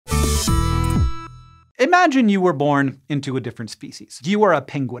Imagine you were born into a different species. You are a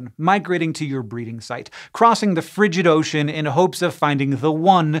penguin, migrating to your breeding site, crossing the frigid ocean in hopes of finding the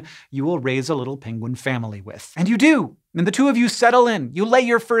one you will raise a little penguin family with. And you do! And the two of you settle in, you lay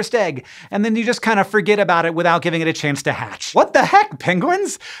your first egg, and then you just kind of forget about it without giving it a chance to hatch. What the heck,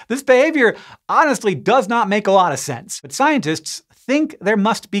 penguins? This behavior honestly does not make a lot of sense. But scientists think there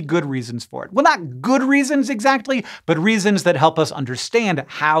must be good reasons for it. Well, not good reasons exactly, but reasons that help us understand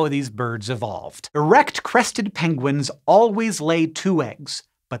how these birds evolved. Erect-crested penguins always lay 2 eggs,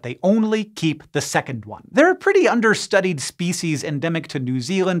 but they only keep the second one. They're a pretty understudied species endemic to New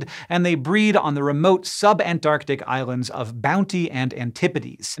Zealand, and they breed on the remote sub-Antarctic islands of Bounty and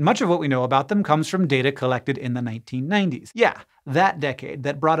Antipodes. And much of what we know about them comes from data collected in the 1990s. Yeah, that decade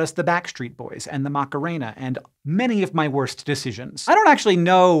that brought us the Backstreet Boys and the Macarena and many of my worst decisions. I don't actually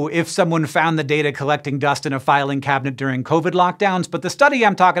know if someone found the data collecting dust in a filing cabinet during COVID lockdowns, but the study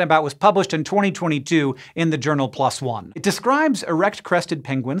I'm talking about was published in 2022 in the journal PLOS ONE. It describes erect-crested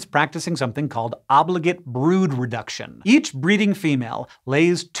penguins practicing something called obligate brood reduction. Each breeding female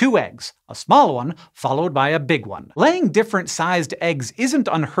lays 2 eggs, a small one followed by a big one. Laying different sized eggs isn't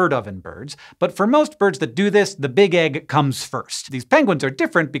unheard of in birds, but for most birds that do this, the big egg comes first. These penguins are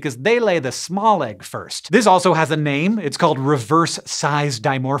different because they lay the small egg first. This also has a name. It's called reverse size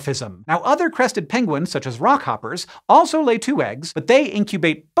dimorphism. Now, other crested penguins, such as rockhoppers, also lay 2 eggs, but they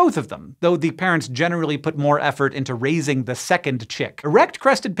incubate both of them, though the parents generally put more effort into raising the second chick.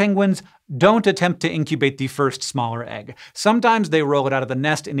 Erect-crested penguins don't attempt to incubate the first smaller egg. Sometimes they roll it out of the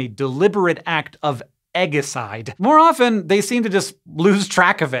nest in a deliberate act of eggicide. More often, they seem to just lose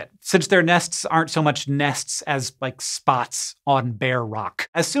track of it, since their nests aren't so much nests as like spots on bare rock.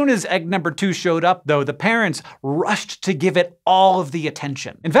 As soon as egg number 2 showed up, though, the parents rushed to give it all of the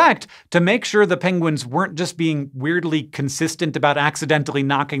attention. In fact, to make sure the penguins weren't just being weirdly consistent about accidentally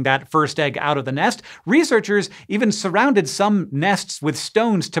knocking that first egg out of the nest, researchers even surrounded some nests with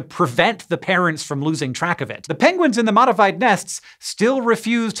stones to prevent the parents from losing track of it. The penguins in the modified nests still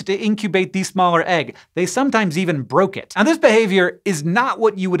refused to incubate the smaller egg. They sometimes even broke it. Now, this behavior is not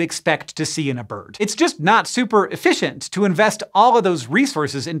what you would expect to see in a bird. It's just not super efficient to invest all of those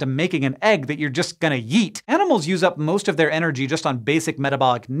resources into making an egg that you're just gonna yeet. Animals use up most of their energy just on basic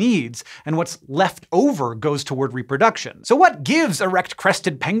metabolic needs, and what's left over goes toward reproduction. So what gives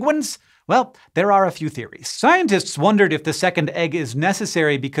erect-crested penguins? Well, there are a few theories. Scientists wondered if the second egg is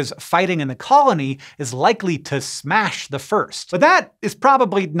necessary because fighting in the colony is likely to smash the first. But that is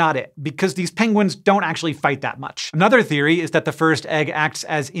probably not it, because these penguins don't actually fight that much. Another theory is that the first egg acts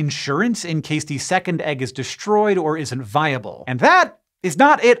as insurance in case the second egg is destroyed or isn't viable. And that is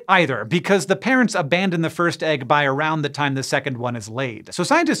not it either, because the parents abandon the first egg by around the time the second one is laid. So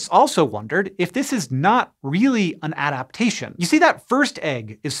scientists also wondered if this is not really an adaptation. You see, that first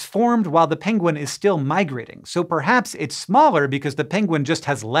egg is formed while the penguin is still migrating, so perhaps it's smaller because the penguin just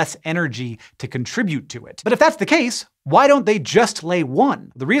has less energy to contribute to it. But if that's the case, why don't they just lay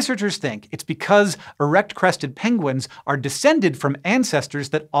 1? The researchers think it's because erect-crested penguins are descended from ancestors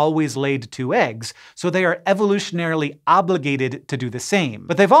that always laid 2 eggs, so they are evolutionarily obligated to do the same.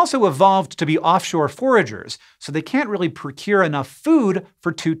 But they've also evolved to be offshore foragers, so they can't really procure enough food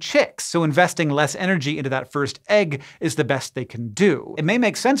for 2 chicks, so investing less energy into that first egg is the best they can do. It may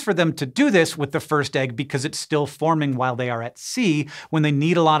make sense for them to do this with the first egg because it's still forming while they are at sea, when they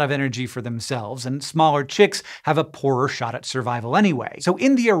need a lot of energy for themselves, and smaller chicks have a poorer shot at survival anyway. So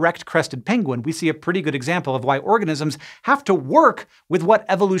in the erect-crested penguin, we see a pretty good example of why organisms have to work with what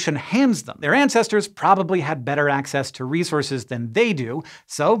evolution hands them. Their ancestors probably had better access to resources than they do,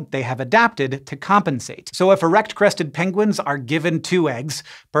 so they have adapted to compensate. So if erect-crested penguins are given 2 eggs,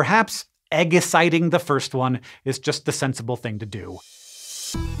 perhaps eggiciding the first one is just the sensible thing to do.